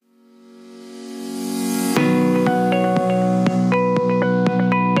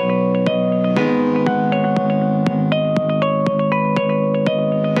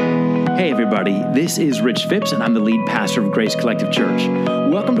This is Rich Phipps, and I'm the lead pastor of Grace Collective Church.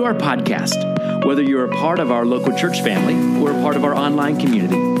 Welcome to our podcast. Whether you're a part of our local church family or a part of our online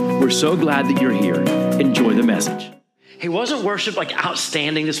community, we're so glad that you're here. Enjoy the message. Hey, wasn't worship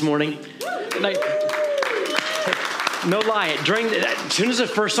outstanding this morning? No lie. As soon as the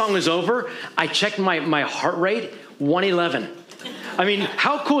first song was over, I checked my heart rate, 111. I mean,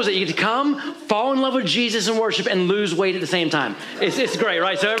 how cool is it? You get to come, fall in love with Jesus and worship, and lose weight at the same time. It's great,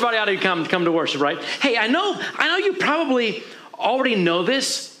 right? So everybody ought to come to worship, right? Hey, I know you probably already know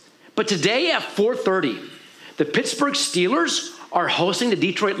this, but today at 4:30, the Pittsburgh Steelers are hosting the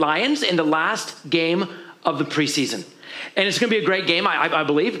Detroit Lions in the last game of the preseason. And it's going to be a great game, I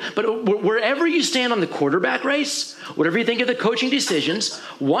believe. But wherever you stand on the quarterback race, whatever you think of the coaching decisions,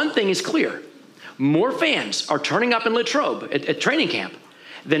 one thing is clear. More fans are turning up in Latrobe at training camp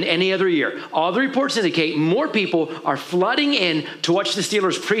than any other year. All the reports indicate more people are flooding in to watch the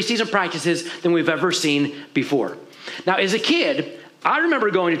Steelers' preseason practices than we've ever seen before. Now, as a kid, I remember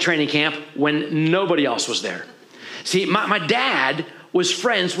going to training camp when nobody else was there. See, my dad was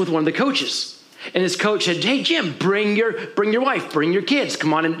friends with one of the coaches. And this coach said, "Hey, Jim, bring your wife, bring your kids.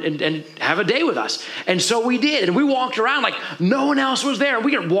 Come on and have a day with us." And so we did. And we walked around like no one else was there.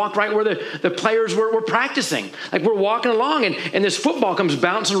 We could walk right where the players were practicing. Like we're walking along and this football comes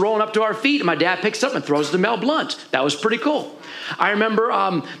bouncing, rolling up to our feet. And my dad picks it up and throws it to Mel Blount. That was pretty cool. I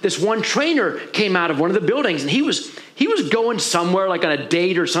remember this one trainer came out of one of the buildings, and he was going somewhere like on a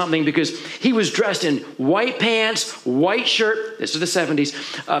date or something because he was dressed in white pants, white shirt. This is the 70s.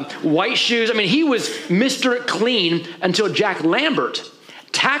 White shoes. I mean, he was Mr. Clean until Jack Lambert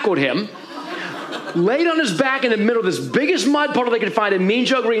tackled him, laid on his back in the middle of this biggest mud puddle they could find in Mean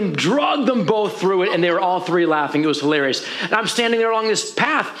Joe Green, dragged them both through it, and they were all three laughing. It was hilarious. And I'm standing there along this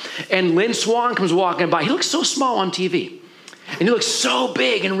path, and Lynn Swann comes walking by. He looks so small on TV, and he looks so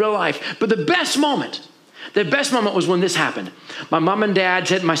big in real life. But the best moment was when this happened. My mom and dad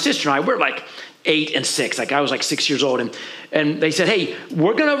said, my sister and I, we're like 8 and 6. Like I was like 6 years old. And they said, "Hey,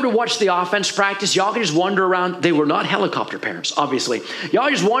 we're going over to watch the offense practice. Y'all can just wander around." They were not helicopter parents, obviously. "Y'all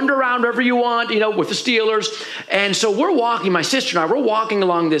just wander around wherever you want, with the Steelers." And so we're walking, my sister and I, we're walking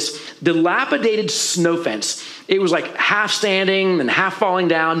along this dilapidated snow fence. It was like half standing and half falling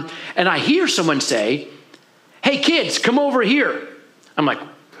down. And I hear someone say, "Hey, kids, come over here." I'm like,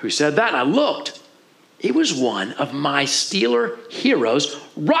 "Who said that?" And I looked. It was one of my Steeler heroes,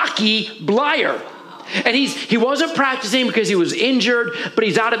 Rocky Bleier. And he wasn't practicing because he was injured, but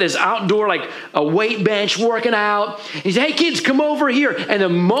he's out at this outdoor, like a weight bench working out. He said, "Hey, kids, come over here." And the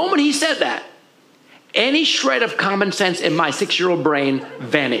moment he said that, any shred of common sense in my 6-year-old brain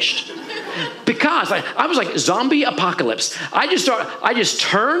vanished. Because I was like zombie apocalypse. I just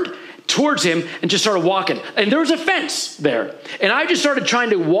turned towards him and just started walking. And there was a fence there. And I just started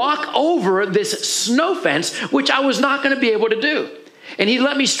trying to walk over this snow fence, which I was not going to be able to do. And he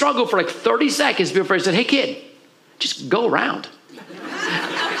let me struggle for like 30 seconds before he said, "Hey, kid, just go around."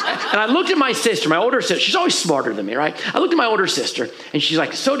 And I looked at my sister, my older sister. She's always smarter than me, right? I looked at my older sister, and she's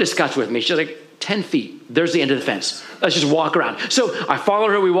like so disgusted with me. She's like, 10 feet. There's the end of the fence. Let's just walk around. So I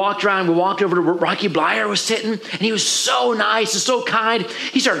followed her. We walked around. We walked over to where Rocky Bleier was sitting, and he was so nice and so kind.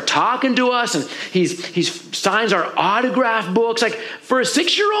 He started talking to us, and he signs our autograph books. Like for a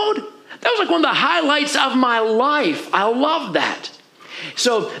 6-year-old, that was like one of the highlights of my life. I love that.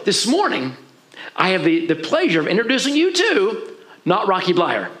 So this morning, I have the pleasure of introducing you to not Rocky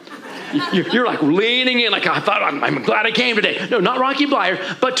Bleier. You're like leaning in, like I thought. I'm glad I came today. No, not Rocky Bleier,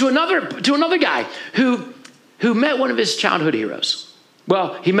 but to another guy who met one of his childhood heroes.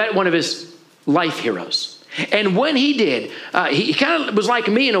 Well, he met one of his life heroes, and when he did, he kind of was like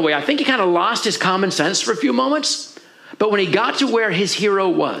me in a way. I think he kind of lost his common sense for a few moments, but when he got to where his hero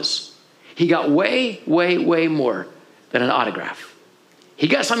was, he got way, way, way more than an autograph. He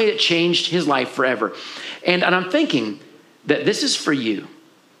got something that changed his life forever, and I'm thinking that this is for you.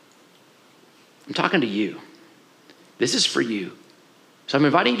 I'm talking to you. This is for you. So I'm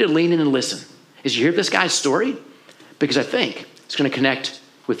inviting you to lean in and listen as you hear this guy's story, because I think it's going to connect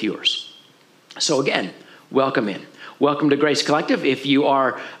with yours. So again, welcome in. Welcome to Grace Collective. If you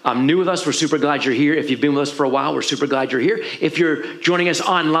are new with us, we're super glad you're here. If you've been with us for a while, we're super glad you're here. If you're joining us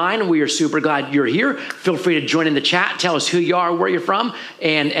online, we are super glad you're here. Feel free to join in the chat. Tell us who you are, where you're from,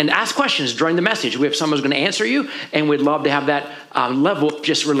 and ask questions during the message. We have someone who's going to answer you, and we'd love to have that level of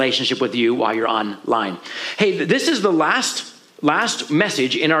just relationship with you while you're online. Hey, this is the last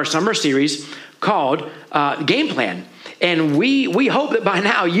message in our summer series called Game Plan. And we hope that by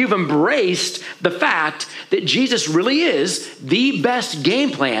now you've embraced the fact that Jesus really is the best game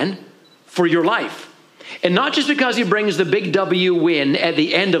plan for your life. And not just because he brings the big W win at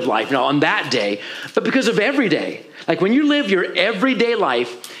the end of life, on that day, but because of every day. Like when you live your everyday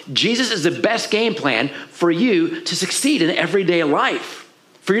life, Jesus is the best game plan for you to succeed in everyday life,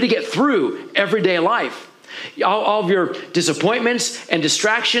 for you to get through everyday life. All of your disappointments and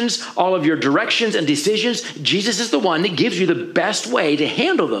distractions, all of your directions and decisions, Jesus is the one that gives you the best way to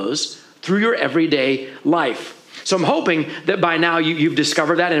handle those through your everyday life. So I'm hoping that by now you've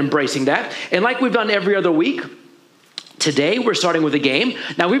discovered that and embracing that. And like we've done every other week, today we're starting with a game.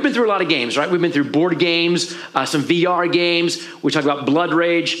 Now we've been through a lot of games, right? We've been through board games, some VR games. We talked about Blood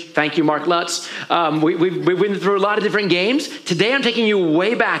Rage. Thank you, Mark Lutz. We've been through a lot of different games. Today I'm taking you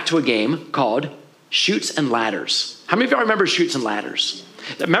way back to a game called Chutes and Ladders. How many of y'all remember Chutes and Ladders?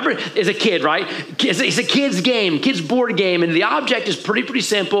 Remember, as a kid, right? It's a kid's game, kid's board game, and the object is pretty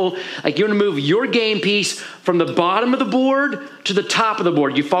simple. Like you're going to move your game piece from the bottom of the board to the top of the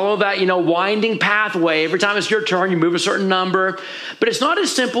board. You follow that, winding pathway. Every time it's your turn, you move a certain number. But it's not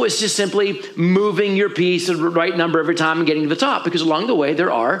as simple as just simply moving your piece to the right number every time and getting to the top, because along the way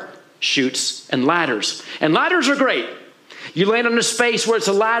there are chutes and ladders. And ladders are great. You land on a space where it's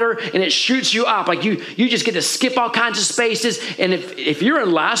a ladder and it shoots you up. Like you just get to skip all kinds of spaces. And if you're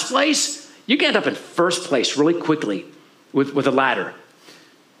in last place, you can end up in first place really quickly with a ladder.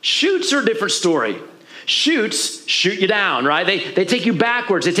 Chutes are a different story. Chutes shoot you down, right? They take you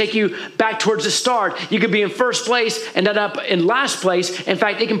backwards. They take you back towards the start. You could be in first place and end up in last place. In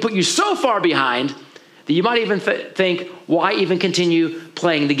fact, they can put you so far behind that you might even think, why even continue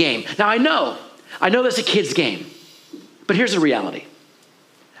playing the game? Now, I know that's a kid's game. But here's the reality.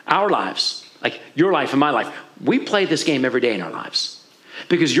 Our lives, like your life and my life, we play this game every day in our lives.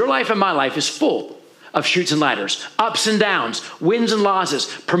 Because your life and my life is full of chutes and ladders, ups and downs, wins and losses,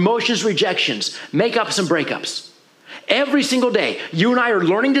 promotions, rejections, makeups and breakups. Every single day, you and I are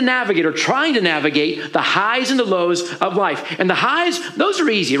learning to navigate or trying to navigate the highs and the lows of life. And the highs, those are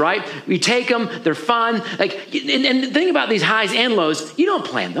easy, right? We take them, they're fun. And the thing about these highs and lows, you don't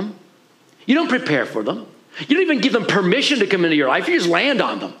plan them. You don't prepare for them. You don't even give them permission to come into your life. You just land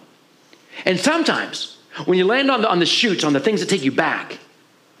on them. And sometimes when you land on the chutes, on the things that take you back,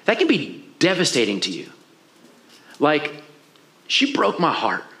 that can be devastating to you. Like, she broke my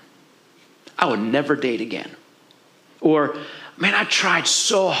heart. I would never date again. Or, man, I tried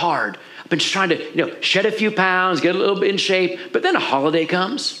so hard. I've been trying to, shed a few pounds, get a little bit in shape, but then a holiday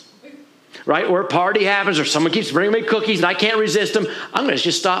comes, right? Or a party happens, or someone keeps bringing me cookies and I can't resist them. I'm going to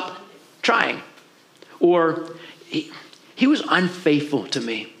just stop trying. Or he was unfaithful to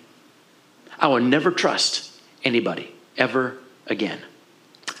me. I will never trust anybody ever again.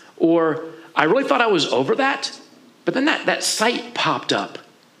 Or I really thought I was over that, but then that site popped up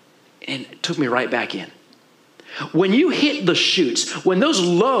and it took me right back in. When you hit the chutes, when those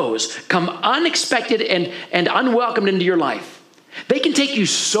lows come unexpected and unwelcomed into your life, they can take you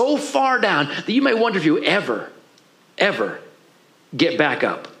so far down that you may wonder if you ever get back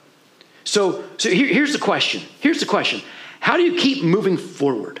up. So here's the question. How do you keep moving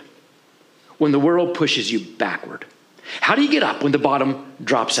forward when the world pushes you backward? How do you get up when the bottom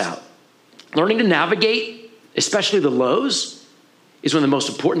drops out? Learning to navigate, especially the lows, is one of the most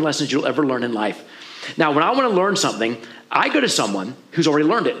important lessons you'll ever learn in life. Now, when I want to learn something, I go to someone who's already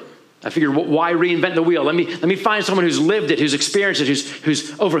learned it. I figured, why reinvent the wheel? Let me find someone who's lived it, who's experienced it,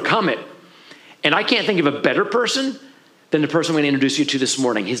 who's overcome it. And I can't think of a better person than the person I'm going to introduce you to this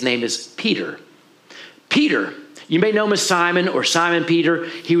morning. His name is Peter. Peter, you may know him as Simon or Simon Peter.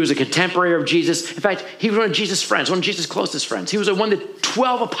 He was a contemporary of Jesus. In fact, he was one of Jesus' friends, one of Jesus' closest friends. He was one of the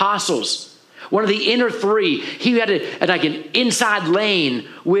 12 apostles, one of the inner three. He had an inside lane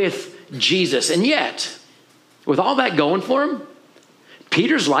with Jesus. And yet, with all that going for him,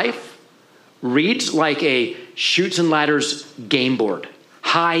 Peter's life reads like a chutes and ladders game board.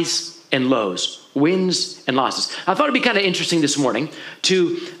 Highs and lows, wins and losses. I thought it'd be kind of interesting this morning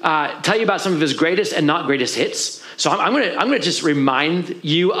to tell you about some of his greatest and not greatest hits. So I'm going to just remind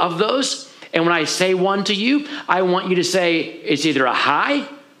you of those. And when I say one to you, I want you to say it's either a high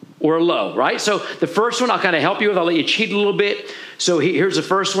or a low, right? So the first one I'll kind of help you with. I'll let you cheat a little bit. So here's the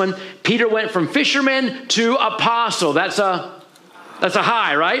first one. Peter went from fisherman to apostle. That's a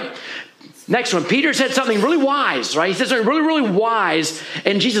high, right? Next one, Peter said something really wise, right? He said something really, really wise.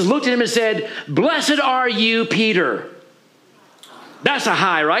 And Jesus looked at him and said, "Blessed are you, Peter." That's a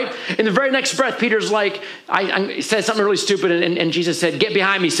high, right? In the very next breath, Peter's like, I said something really stupid. And Jesus said, "Get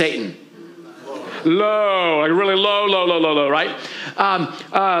behind me, Satan." Low, like really low, right?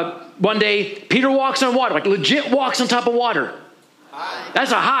 One day, Peter walks on water, like legit walks on top of water.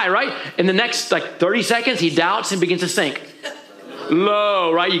 That's a high, right? In the next 30 seconds, he doubts and begins to sink.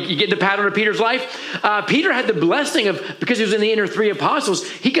 low, right? You get the pattern of Peter's life. Peter had the blessing of, because he was in the inner three apostles,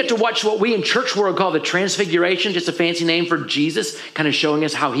 he got to watch what we in church world call the transfiguration, just a fancy name for Jesus, kind of showing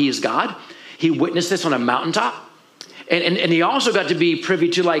us how he is God. He witnessed this on a mountaintop. And he also got to be privy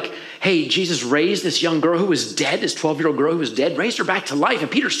to like, hey, Jesus raised this young girl who was dead, this 12-year-old girl who was dead, raised her back to life. And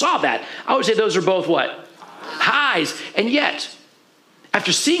Peter saw that. I would say those are both what? Highs. And yet,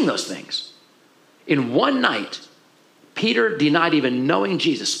 after seeing those things, in one night, Peter denied even knowing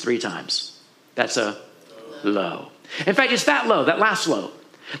Jesus 3 times. That's a low. In fact, it's that low, that last low,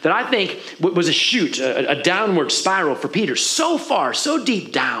 that I think was a chute, a downward spiral for Peter, so far, so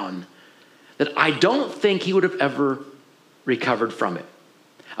deep down, that I don't think he would have ever recovered from it.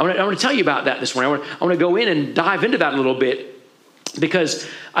 I want to tell you about that this morning. I want to go in and dive into that a little bit because,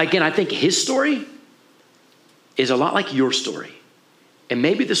 again, I think his story is a lot like your story. And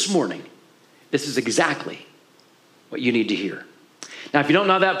maybe this morning, this is exactly what you need to hear. Now, if you don't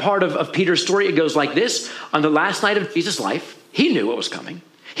know that part of Peter's story, it goes like this. On the last night of Jesus' life, he knew what was coming.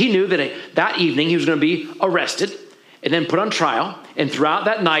 He knew that that evening he was going to be arrested and then put on trial. And throughout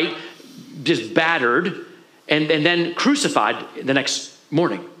that night, just battered and then crucified the next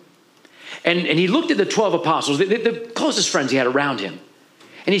morning. And he looked at the 12 apostles, the closest friends he had around him.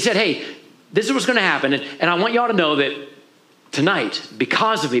 And he said, hey, this is what's going to happen. And I want y'all to know that tonight,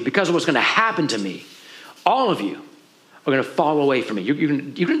 because of me, because of what's going to happen to me, all of you are going to fall away from me. You're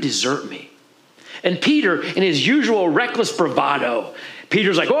going to desert me. And Peter, in his usual reckless bravado,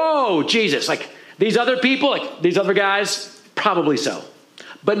 Peter's like, oh, Jesus, like these other people, like these other guys, probably so.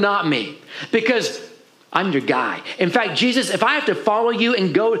 But not me, because I'm your guy. In fact, Jesus, if I have to follow you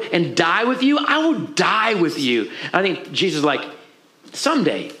and go and die with you, I will die with you. And I think Jesus is like,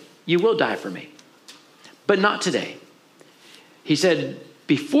 someday you will die for me, but not today. He said,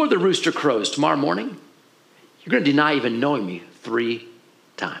 before the rooster crows tomorrow morning, you're going to deny even knowing me 3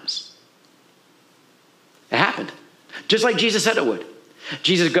 times. It happened, just like Jesus said it would.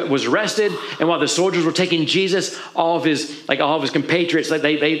 Jesus was arrested, and while the soldiers were taking Jesus, all of his compatriots,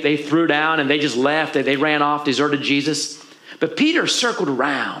 they threw down and they just left. They ran off, deserted Jesus. But Peter circled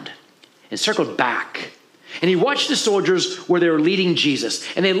around and circled back, and he watched the soldiers where they were leading Jesus.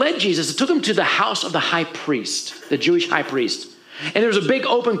 And they led Jesus, it took him to the house of the high priest, the Jewish high priest. And there was a big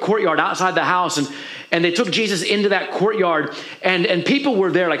open courtyard outside the house, and they took Jesus into that courtyard, and people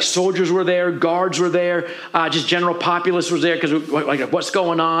were there, like soldiers were there, guards were there, just general populace was there because like what's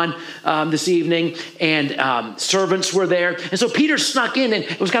going on this evening, and servants were there. And so Peter snuck in and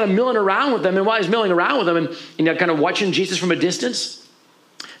was kind of milling around with them. And while he's milling around with them and kind of watching Jesus from a distance,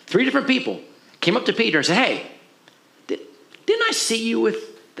 3 different people came up to Peter and said, hey, didn't I see you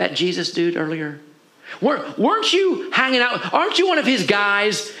with that Jesus dude earlier? Weren't you hanging out? Aren't you one of his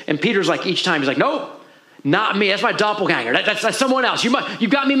guys? And Peter's like, each time he's like, nope, not me. That's my doppelganger. That's someone else. You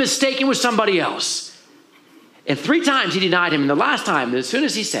got me mistaken with somebody else. And 3 times he denied him. And the last time, as soon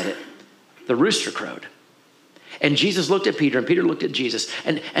as he said it, the rooster crowed. And Jesus looked at Peter, and Peter looked at Jesus.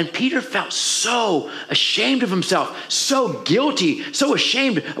 And Peter felt so ashamed of himself, so guilty, so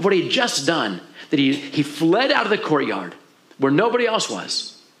ashamed of what he had just done, that he fled out of the courtyard where nobody else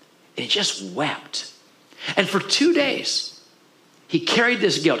was. And he just wept. And for 2 days, he carried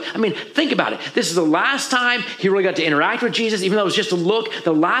this guilt. I mean, think about it. This is the last time he really got to interact with Jesus, even though it was just a look.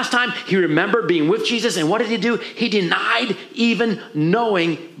 The last time he remembered being with Jesus. And what did he do? He denied even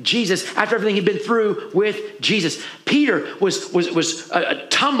knowing Jesus after everything he'd been through with Jesus. Peter was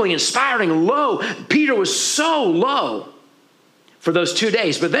tumbling and spiraling low. Peter was so low for those 2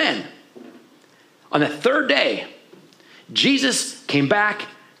 days. But then, on the 3rd day, Jesus came back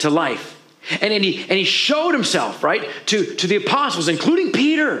to life. And he showed himself, right, to the apostles, including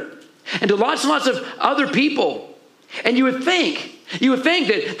Peter, and to lots and lots of other people. And you would think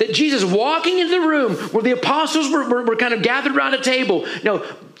that Jesus walking into the room where the apostles were kind of gathered around a table,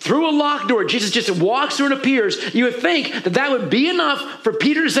 through a locked door, Jesus just walks through and appears. You would think that would be enough for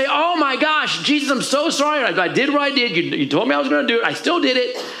Peter to say, oh my gosh, Jesus, I'm so sorry. I did what I did. You told me I was going to do it. I still did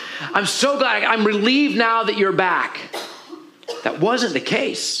it. I'm so glad. I'm relieved now that you're back. That wasn't the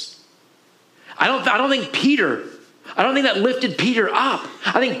case. I don't think that lifted Peter up.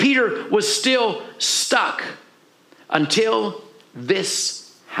 I think Peter was still stuck until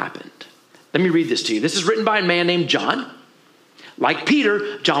this happened. Let me read this to you. This is written by a man named John. Like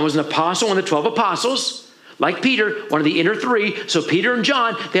Peter, John was an apostle, one of the 12 apostles. Like Peter, one of the inner 3. So Peter and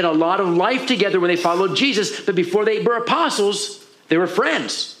John, they had a lot of life together when they followed Jesus. But before they were apostles, they were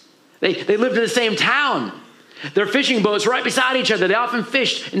friends. They lived in the same town. Their fishing boats were right beside each other. They often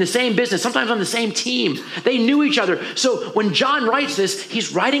fished in the same business, sometimes on the same team. They knew each other. So when John writes this,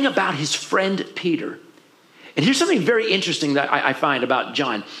 he's writing about his friend Peter. And here's something very interesting that I find about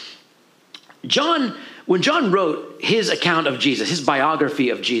John. When John wrote his account of Jesus, his biography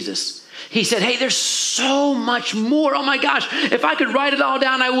of Jesus, he said, hey, there's so much more. Oh my gosh, if I could write it all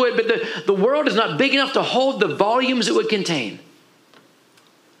down, I would. But the world is not big enough to hold the volumes it would contain.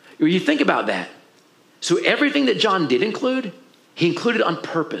 You think about that. So everything that John did include, he included on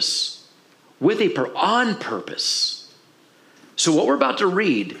purpose, on purpose. So what we're about to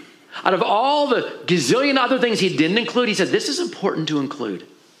read, out of all the gazillion other things he didn't include, he said, this is important to include.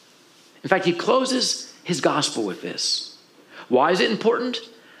 In fact, he closes his gospel with this. Why is it important?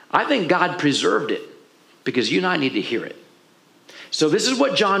 I think God preserved it because you and I need to hear it. So this is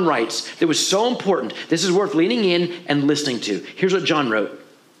what John writes that was so important. This is worth leaning in and listening to. Here's what John wrote.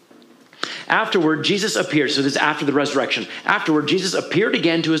 Afterward, Jesus appeared. So this is after the resurrection. Afterward, Jesus appeared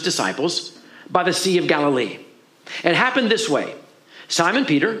again to his disciples by the Sea of Galilee. It happened this way. Simon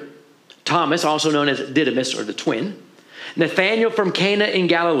Peter, Thomas, also known as Didymus or the twin, Nathanael from Cana in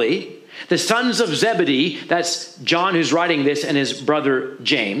Galilee, the sons of Zebedee, that's John who's writing this, and his brother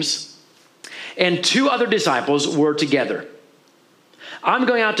James, and two other disciples were together. I'm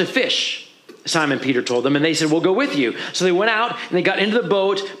going out to fish, Simon Peter told them, and they said, we'll go with you. So they went out and they got into the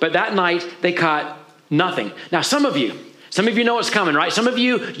boat, but that night they caught nothing. Now, some of you know what's coming, right? Some of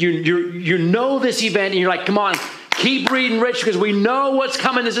you know this event and you're like, come on, keep reading, Rich, because we know what's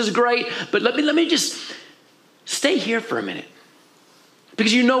coming. This is great. But let me just stay here for a minute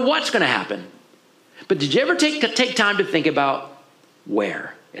because you know what's going to happen. But did you ever take time to think about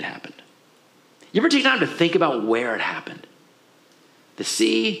where it happened? You ever take time to think about where it happened? The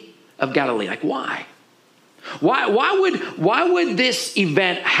Sea of Galilee. Like, why? Why would this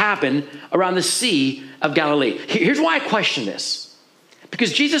event happen around the Sea of Galilee? Here's why I question this.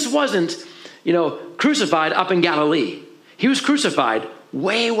 Because Jesus wasn't, crucified up in Galilee. He was crucified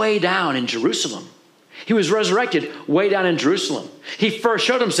way, way down in Jerusalem. He was resurrected way down in Jerusalem. He first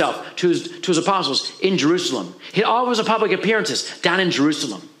showed himself to his apostles in Jerusalem. He had all of his public appearances down in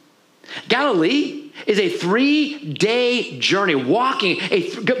Jerusalem. Galilee is a 3-day journey, walking.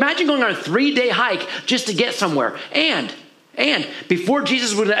 Imagine going on a 3-day hike just to get somewhere. And before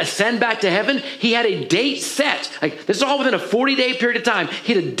Jesus would ascend back to heaven, he had a date set. Like, this is all within a 40-day period of time.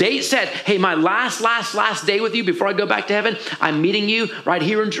 He had a date set. Hey, my last day with you before I go back to heaven, I'm meeting you right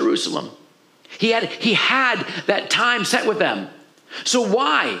here in Jerusalem. He had that time set with them. So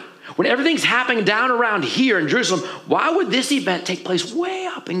why? When everything's happening down around here in Jerusalem, why would this event take place way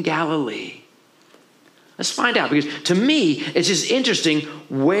up in Galilee? Let's find out, because to me, it's just interesting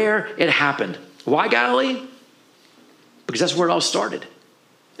where it happened. Why Galilee? Because that's where it all started,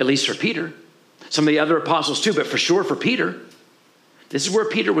 at least for Peter. Some of the other apostles too, but for sure for Peter. This is where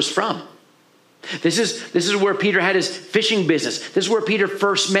Peter was from. This is where Peter had his fishing business. This is where Peter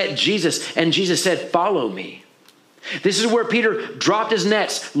first met Jesus, and Jesus said, follow me. This is where Peter dropped his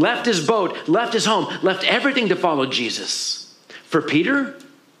nets, left his boat, left his home, left everything to follow Jesus. For Peter,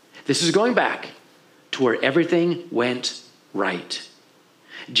 this is going back to where everything went right.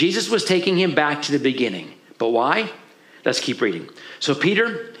 Jesus was taking him back to the beginning. But why? Let's keep reading. So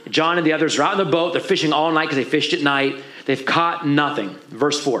Peter, John, and the others are out in the boat. They're fishing all night because they fished at night. They've caught nothing.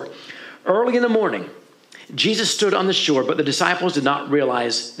 Verse 4. Early in the morning, Jesus stood on the shore, but the disciples did not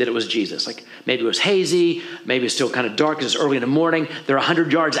realize that it was Jesus. Like, maybe it was hazy, maybe it's still kind of dark because it's early in the morning. They're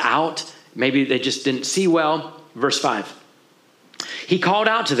 100 yards out. Maybe they just didn't see well. Verse 5. He called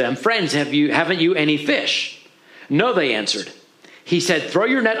out to them, friends, haven't you any fish? No, they answered. He said, throw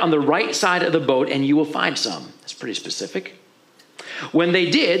your net on the right side of the boat and you will find some. That's pretty specific. When they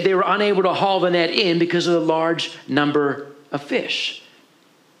did, they were unable to haul the net in because of the large number of fish.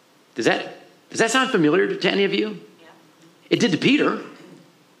 Does that sound familiar to any of you? Yeah. It did to Peter,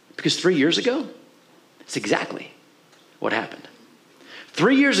 because 3 years ago, that's exactly what happened.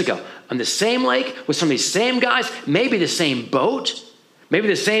 3 years ago, on the same lake with some of these same guys, maybe the same boat, maybe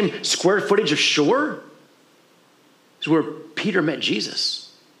the same square footage of shore, is where Peter met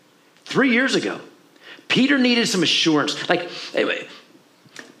Jesus. 3 years ago, Peter needed some assurance. Like,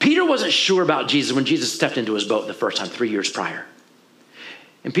 Peter wasn't sure about Jesus when Jesus stepped into his boat the first time 3 years prior.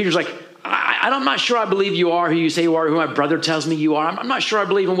 And Peter's like, I'm not sure I believe you are who you say you are, who my brother tells me you are. I'm not sure I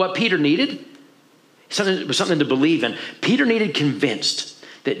believe in what Peter needed. It was something to believe in. Peter needed convinced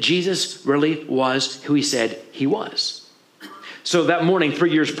that Jesus really was who he said he was. So that morning,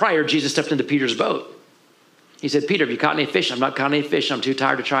 3 years prior, Jesus stepped into Peter's boat. He said, Peter, have you caught any fish? I'm not caught any fish. I'm too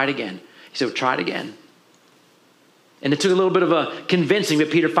tired to try it again. He said, well, try it again. And it took a little bit of a convincing, but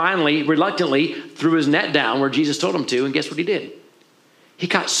Peter finally, reluctantly, threw his net down where Jesus told him to, and guess what he did? He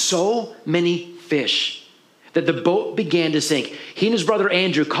caught so many fish. that the boat began to sink. He and his brother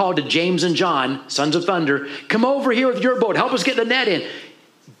Andrew called to James and John, sons of thunder, come over here with your boat. Help us get the net in.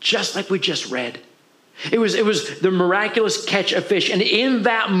 Just like we just read. It was the miraculous catch of fish. And in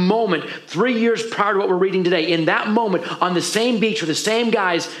that moment, 3 years prior to what we're reading today, in that moment, on the same beach with the same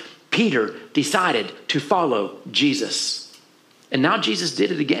guys, Peter decided to follow Jesus. And now Jesus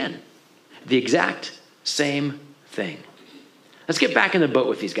did it again. The exact same thing. Let's get back in the boat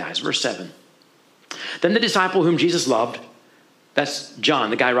with these guys. Verse 7. Then the disciple whom Jesus loved, that's John,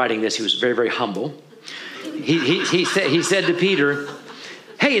 the guy writing this, he was very, very humble. He said to Peter,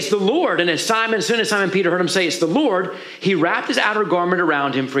 hey, it's the Lord. And as soon as Simon Peter heard him say, it's the Lord, he wrapped his outer garment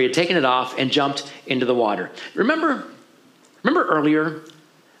around him, for he had taken it off, and jumped into the water. Remember earlier,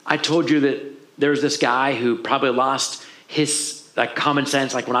 I told you that there's this guy who probably lost his common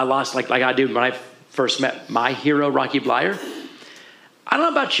sense, like when I lost, like I did when I first met my hero, Rocky Blyer. I don't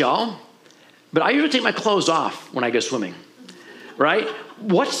know about y'all, but I usually take my clothes off when I go swimming, right?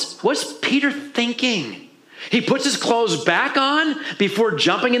 What's Peter thinking? He puts his clothes back on before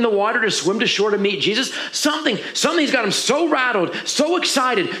jumping in the water to swim to shore to meet Jesus. Something's got him so rattled, so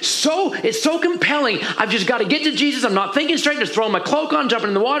excited, it's so compelling. I've just got to get to Jesus. I'm not thinking straight, just throwing my cloak on, jumping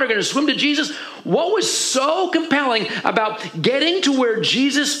in the water, going to swim to Jesus. What was so compelling about getting to where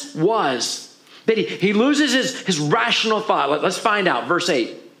Jesus was that he loses his rational thought? Let's find out. Verse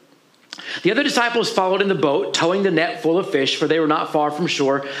 8. The other disciples followed in the boat, towing the net full of fish, for they were not far from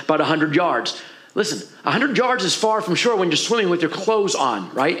shore, about 100 yards. Listen, 100 yards is far from shore when you're swimming with your clothes on,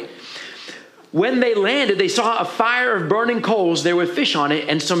 right? When they landed, they saw a fire of burning coals there with fish on it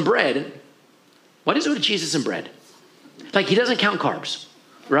and some bread. What is it with Jesus and bread? Like, he doesn't count carbs,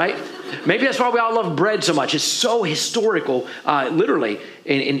 right? Maybe that's why we all love bread so much. It's so historical, literally,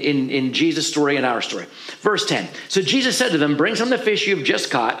 in Jesus' story and our story. Verse 10. So Jesus said to them, bring some of the fish you have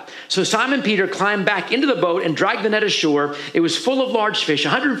just caught. So Simon Peter climbed back into the boat and dragged the net ashore. It was full of large fish,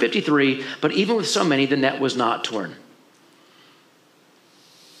 153, but even with so many, the net was not torn.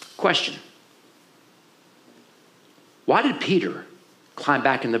 Question. Why did Peter climb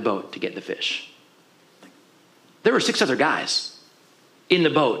back in the boat to get the fish? There were 6 other guys in the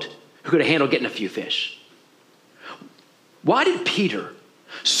boat who could have handled getting a few fish. Why did Peter,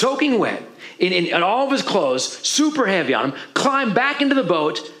 soaking wet, in all of his clothes, super heavy on him, climb back into the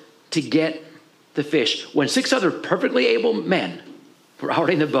boat to get the fish when 6 other perfectly able men were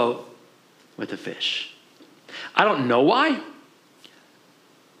already in the boat with the fish? I don't know why,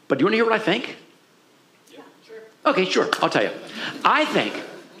 but do you want to hear what I think? Yeah, sure. Okay, sure. I'll tell you. I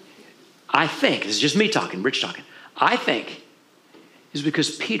think, this is just me talking, Rich talking. I think is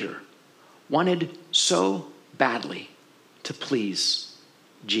because Peter wanted so badly to please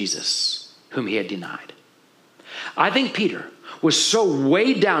Jesus, whom he had denied. I think Peter was so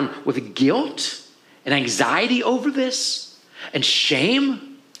weighed down with guilt and anxiety over this and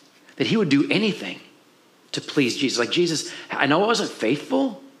shame that he would do anything to please Jesus. Like, Jesus, I know I wasn't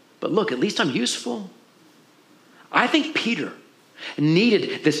faithful, but look, at least I'm useful. I think Peter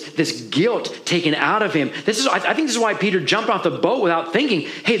needed this guilt taken out of him. I think this is why Peter jumped off the boat without thinking,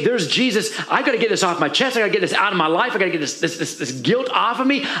 hey, there's Jesus. I've got to get this off my chest. I got to get this out of my life. I got to get this guilt off of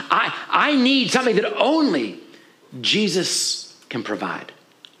me. I need something that only Jesus can provide.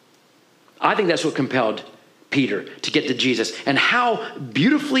 I think that's what compelled Peter to get to Jesus, and how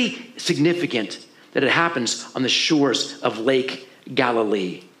beautifully significant that it happens on the shores of Lake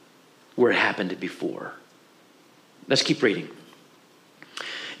Galilee, where it happened before. Let's keep reading.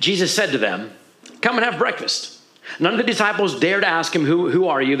 Jesus said to them, come and have breakfast. None of the disciples dared ask him, who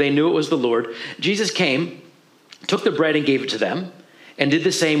are you? They knew it was the Lord. Jesus came, took the bread and gave it to them, and did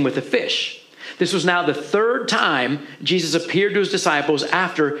the same with the fish. This was now the 3rd time Jesus appeared to his disciples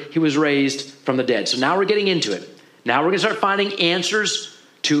after he was raised from the dead. So now we're getting into it. Now we're going to start finding answers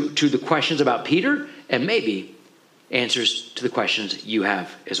to the questions about Peter, and maybe answers to the questions you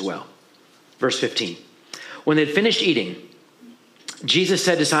have as well. Verse 15. When they had finished eating, Jesus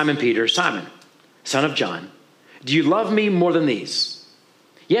said to Simon Peter, Simon, son of John, do you love me more than these?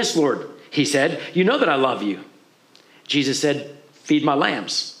 Yes, Lord, he said, you know that I love you. Jesus said, feed my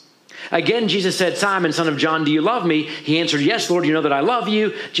lambs. Again, Jesus said, Simon, son of John, do you love me? He answered, yes, Lord, you know that I love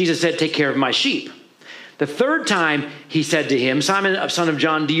you. Jesus said, take care of my sheep. The 3rd time he said to him, Simon, son of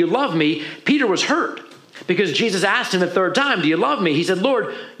John, do you love me? Peter was hurt because Jesus asked him the 3rd time, do you love me? He said,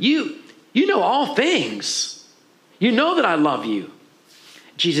 Lord, you know all things. You know that I love you.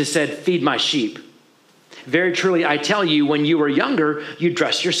 Jesus said, feed my sheep. Very truly, I tell you, when you were younger, you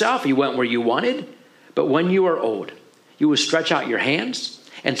dressed yourself, you went where you wanted. But when you are old, you will stretch out your hands,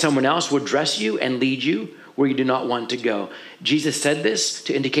 and someone else will dress you and lead you where you do not want to go. Jesus said this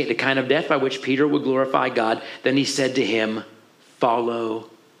to indicate the kind of death by which Peter would glorify God. Then he said to him, follow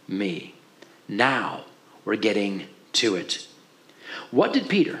me. Now we're getting to it. What did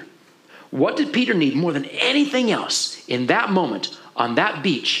Peter need more than anything else in that moment, on that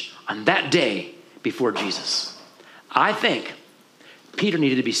beach, on that day before Jesus? I think Peter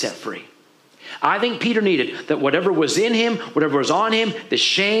needed to be set free. I think Peter needed that whatever was in him, whatever was on him, this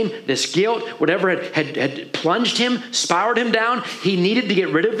shame, this guilt, whatever had plunged him, spiraled him down, he needed to get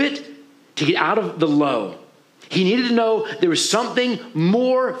rid of it, to get out of the low. He needed to know there was something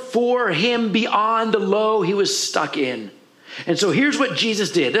more for him beyond the low he was stuck in. And so here's what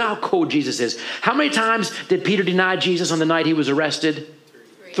Jesus did. How cool Jesus is. How many times did Peter deny Jesus on the night he was arrested?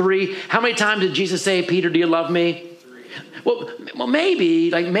 3. How many times did Jesus say, Peter, do you love me? Well,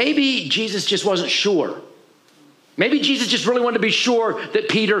 maybe Jesus just wasn't sure. Maybe Jesus just really wanted to be sure that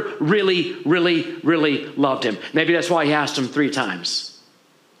Peter really, really, really loved him. Maybe that's why he asked him 3 times.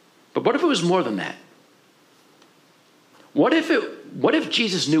 But what if it was more than that? What if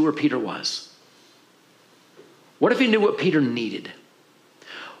Jesus knew where Peter was? What if he knew what Peter needed?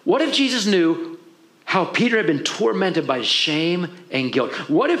 What if Jesus knew how Peter had been tormented by shame and guilt?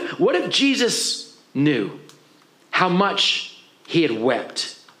 What if Jesus knew how much he had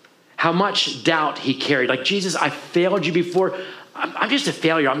wept, how much doubt he carried? Like, Jesus, I failed you before. I'm just a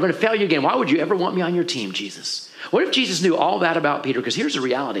failure. I'm going to fail you again. Why would you ever want me on your team, Jesus? What if Jesus knew all that about Peter? Because here's the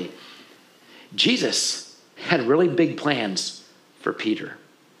reality. Jesus had really big plans for Peter.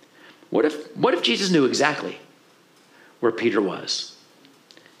 What if Jesus knew exactly where Peter was?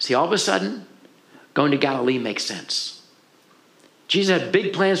 See, all of a sudden, going to Galilee makes sense. Jesus had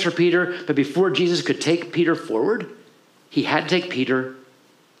big plans for Peter, but before Jesus could take Peter forward, he had to take Peter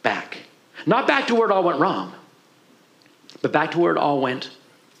back. Not back to where it all went wrong, but back to where it all went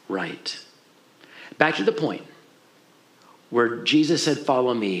right. Back to the point where Jesus said,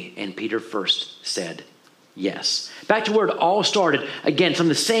 follow me, and Peter first said yes. Back to where it all started. Again, some of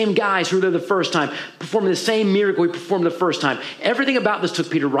the same guys who were there the first time, performing the same miracle he performed the first time. Everything about this took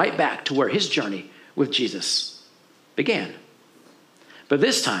Peter right back to where his journey with Jesus began. But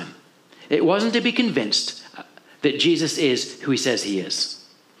this time, it wasn't to be convinced that Jesus is who he says he is.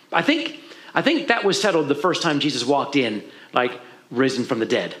 I think that was settled the first time Jesus walked in, like risen from the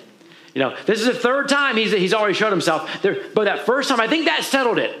dead. You know, this is the 3rd time he's already showed himself. But that first time, I think that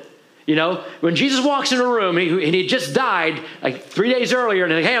settled it. You know, when Jesus walks in a room and he just died like 3 days earlier,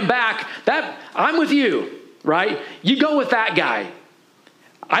 and like, hey, I'm back. I'm with you, right? You go with that guy.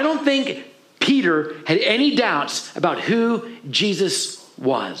 I don't think Peter had any doubts about who Jesus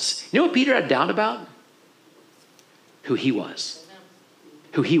was. You know what Peter had doubt about? Who he was.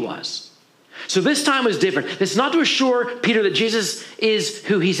 Who he was. So this time was different. It's not to assure Peter that Jesus is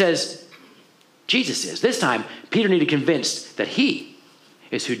who he says Jesus is. This time, Peter needed convinced that he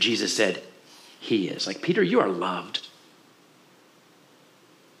is who Jesus said he is. Like, Peter, you are loved.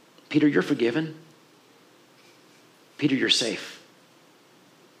 Peter, you're forgiven. Peter, you're safe.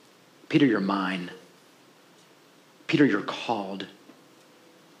 Peter, you're mine. Peter, you're called.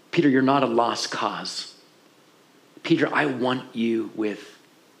 Peter, you're not a lost cause. Peter, I want you with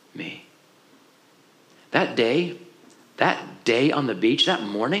me. That day on the beach, that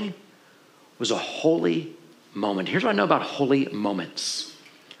morning, was a holy moment. Here's what I know about holy moments.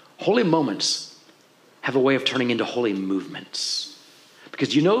 Holy moments have a way of turning into holy movements. Because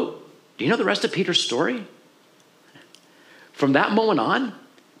do you know the rest of Peter's story? From that moment on,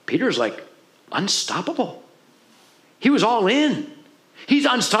 Peter's like unstoppable. He was all in. He's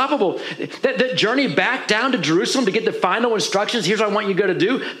unstoppable. That journey back down to Jerusalem to get the final instructions, here's what I want you to go to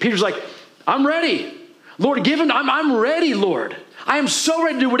do. Peter's like, I'm ready. Lord, I'm ready, Lord. I am so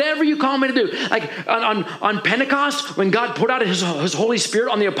ready to do whatever you call me to do. Like on Pentecost, when God poured out his Holy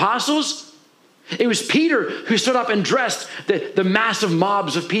Spirit on the apostles, it was Peter who stood up and dressed the massive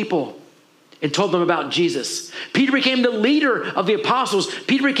mobs of people and told them about Jesus. Peter became the leader of the apostles.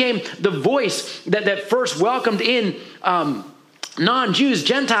 Peter became the voice that first welcomed in non-Jews,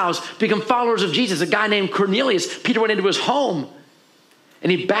 Gentiles, to become followers of Jesus. A guy named Cornelius, Peter went into his home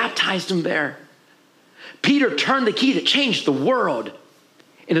and he baptized him there. Peter turned the key that changed the world.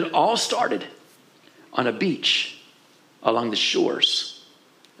 And it all started on a beach along the shores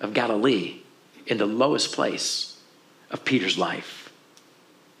of Galilee in the lowest place of Peter's life.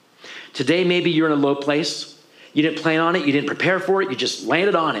 Today, maybe you're in a low place. You didn't plan on it. You didn't prepare for it. You just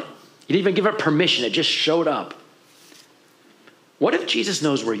landed on it. You didn't even give it permission. It just showed up. What if Jesus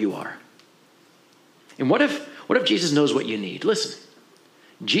knows where you are? And what if Jesus knows what you need? Listen,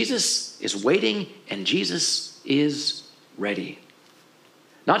 Jesus is waiting and Jesus is ready.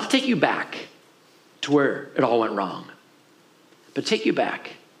 Not to take you back, to where it all went wrong, but take you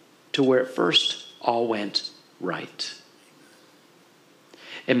back to where it first all went right.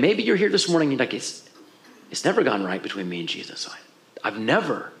 And maybe you're here this morning and you're like, it's never gone right between me and Jesus. I've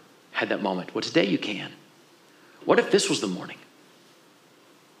never had that moment. Well, today you can. What if this was the morning?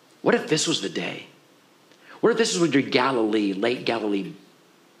 What if this was the day? What if this was your late Galilee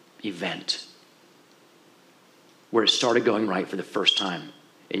event where it started going right for the first time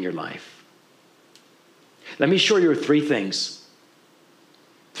in your life? Let me show you three things.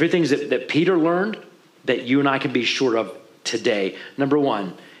 Three things that Peter learned that you and I can be sure of today. Number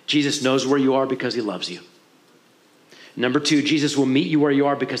one, Jesus knows where you are because he loves you. Number two, Jesus will meet you where you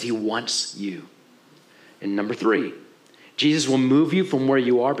are because he wants you. And number three, Jesus will move you from where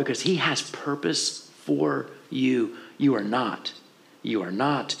you are because he has purpose for you. You are not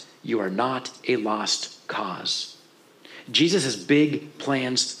a lost cause. Jesus has big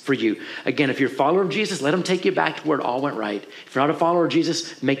plans for you. Again, if you're a follower of Jesus, let him take you back to where it all went right. If you're not a follower of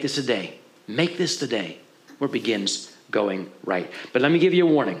Jesus, make this a day. Make this the day where it begins going right. But let me give you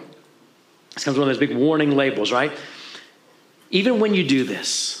a warning. This comes with one of those big warning labels, right? Even when you do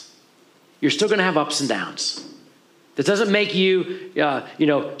this, you're still going to have ups and downs. This doesn't make you,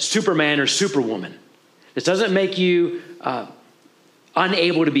 Superman or Superwoman. This doesn't make you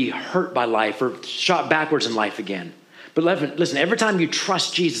unable to be hurt by life or shot backwards in life again. But listen, every time you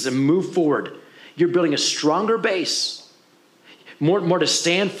trust Jesus and move forward, you're building a stronger base, more to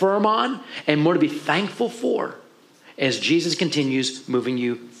stand firm on and more to be thankful for as Jesus continues moving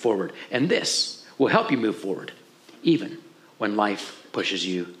you forward. And this will help you move forward, even when life pushes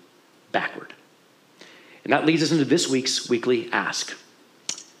you backward. And that leads us into this week's weekly ask.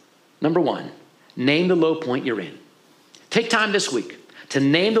 Number one, name the low point you're in. Take time this week to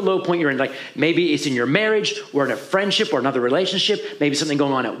name the low point you're in. Like maybe it's in your marriage or in a friendship or another relationship. Maybe something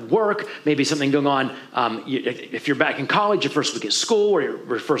going on at work. Maybe something going on if you're back in college, your first week at school or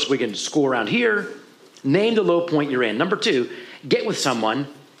your first week in school around here. Name the low point you're in. Number two, get with someone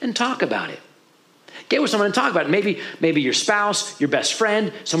and talk about it. Get with someone and talk about it. Maybe your spouse, your best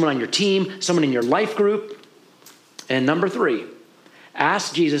friend, someone on your team, someone in your life group. And number three,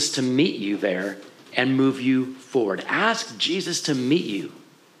 ask Jesus to meet you there and move you forward. Ask Jesus to meet you,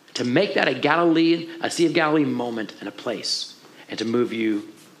 to make that a Sea of Galilee moment and a place, and to move you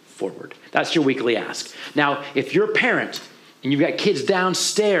forward. That's your weekly ask. Now, if you're a parent and you've got kids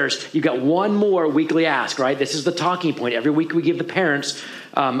downstairs, you've got one more weekly ask, right? This is the talking point. Every week we give the parents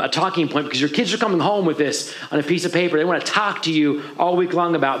a talking point because your kids are coming home with this on a piece of paper. They want to talk to you all week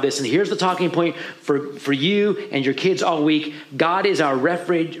long about this. And here's the talking point for you and your kids all week. God is our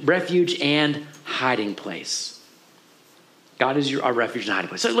refuge and hiding place. God is our refuge and hiding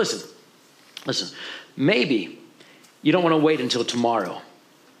place. So listen, maybe you don't want to wait until tomorrow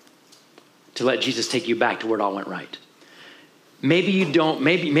to let Jesus take you back to where it all went right. Maybe you don't,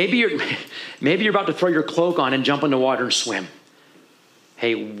 maybe you're about to throw your cloak on and jump in the water and swim.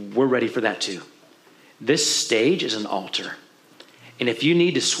 Hey, we're ready for that too. This stage is an altar. And if you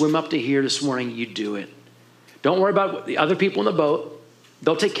need to swim up to here this morning, you do it. Don't worry about the other people in the boat.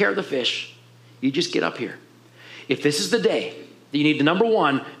 They'll take care of the fish. You just get up here. If this is the day that you need to, number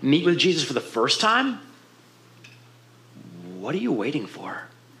one, meet with Jesus for the first time, what are you waiting for?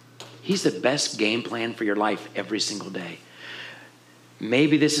 He's the best game plan for your life every single day.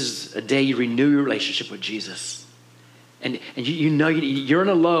 Maybe this is a day you renew your relationship with Jesus. And you're in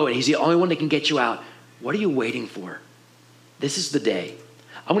a low and he's the only one that can get you out. What are you waiting for? This is the day.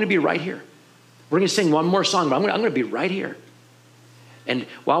 I'm going to be right here. We're going to sing one more song, but I'm going to be right here. And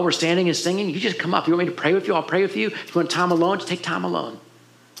while we're standing and singing, you just come up. You want me to pray with you? I'll pray with you. If you want time alone, just take time alone.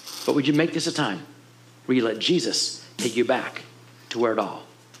 But would you make this a time where you let Jesus take you back to where it all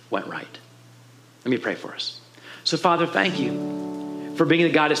went right? Let me pray for us. So, Father, thank you for being the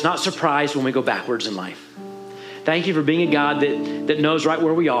God that's not surprised when we go backwards in life. Thank you for being a God that knows right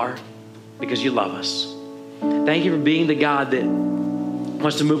where we are because you love us. Thank you for being the God that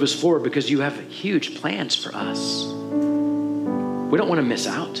wants to move us forward because you have huge plans for us. We don't want to miss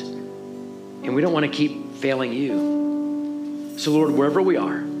out, and we don't want to keep failing you. So, Lord, wherever we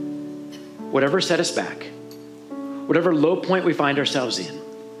are, whatever set us back, whatever low point we find ourselves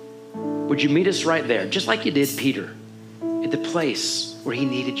in, would you meet us right there, just like you did Peter, at the place where he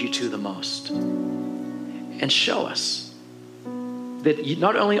needed you to the most? And show us that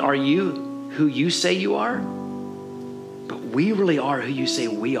not only are you who you say you are, but we really are who you say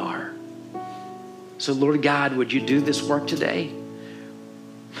we are. So, Lord God, would you do this work today?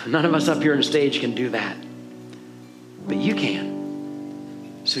 None of us up here on the stage can do that, but you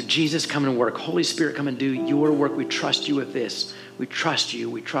can. So, Jesus, come and work. Holy Spirit, come and do your work. We trust you with this. We trust you.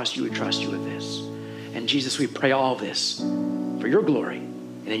 We trust you. We trust you with this. And Jesus, we pray all this for your glory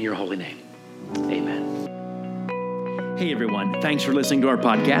and in your holy name. Amen. Hey everyone, thanks for listening to our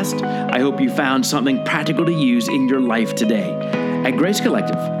podcast. I hope you found something practical to use in your life today. At Grace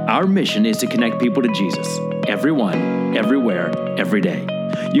Collective, our mission is to connect people to Jesus. Everyone, everywhere, every day.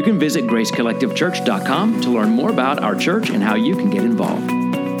 You can visit gracecollectivechurch.com to learn more about our church and how you can get involved.